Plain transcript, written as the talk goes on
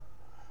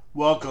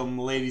Welcome,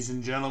 ladies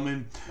and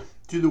gentlemen,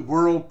 to the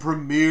world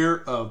premiere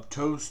of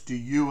Toast to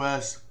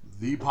US,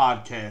 the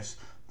podcast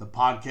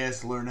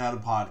to learn how to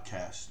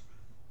podcast.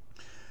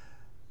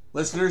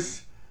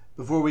 Listeners,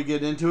 before we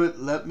get into it,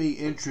 let me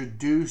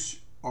introduce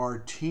our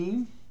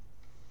team.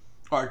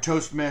 Our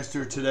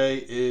Toastmaster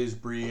today is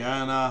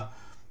Brianna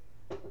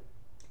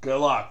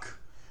Gluck,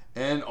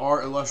 and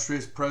our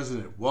illustrious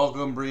president.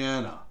 Welcome,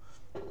 Brianna.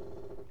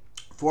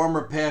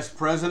 Former past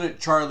president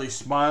Charlie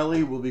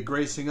Smiley will be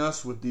gracing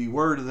us with the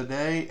word of the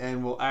day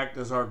and will act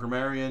as our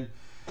grammarian.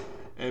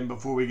 And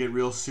before we get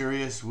real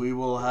serious, we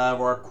will have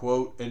our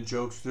quote and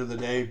jokester of the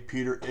day,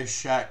 Peter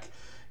Ishak,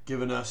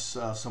 giving us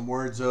some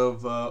words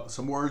of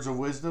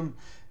wisdom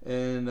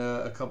and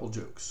a couple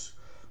jokes.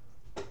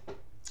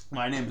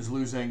 My name is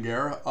Lou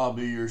Zangara. I'll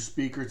be your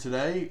speaker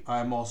today.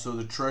 I'm also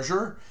the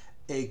treasurer,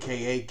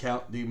 aka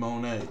Count de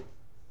Monet.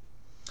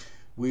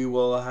 We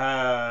will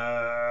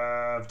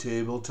have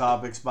table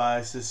topics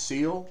by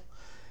Cecile,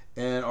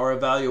 and our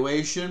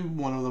evaluation,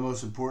 one of the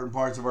most important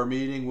parts of our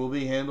meeting, will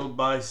be handled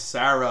by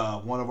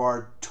Sarah, one of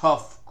our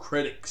tough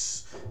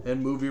critics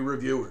and movie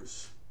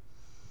reviewers.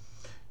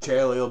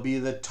 Charlie will be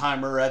the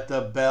timer at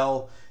the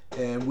bell,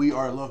 and we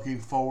are looking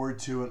forward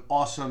to an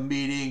awesome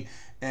meeting,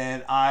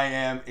 and I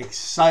am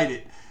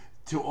excited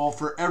to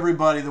offer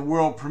everybody the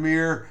world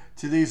premiere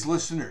to these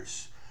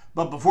listeners.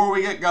 But before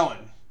we get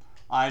going,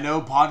 I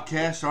know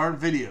podcasts aren't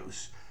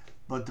videos,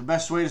 but the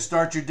best way to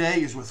start your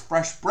day is with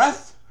fresh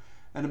breath,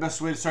 and the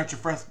best way to start your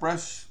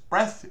fresh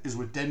breath is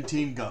with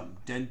Dentyne Gum.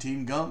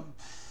 Dentyne Gum,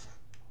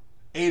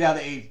 8 out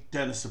of 8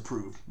 dentists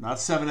approved. Not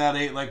 7 out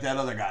of 8 like that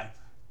other guy.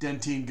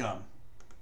 Dentyne Gum.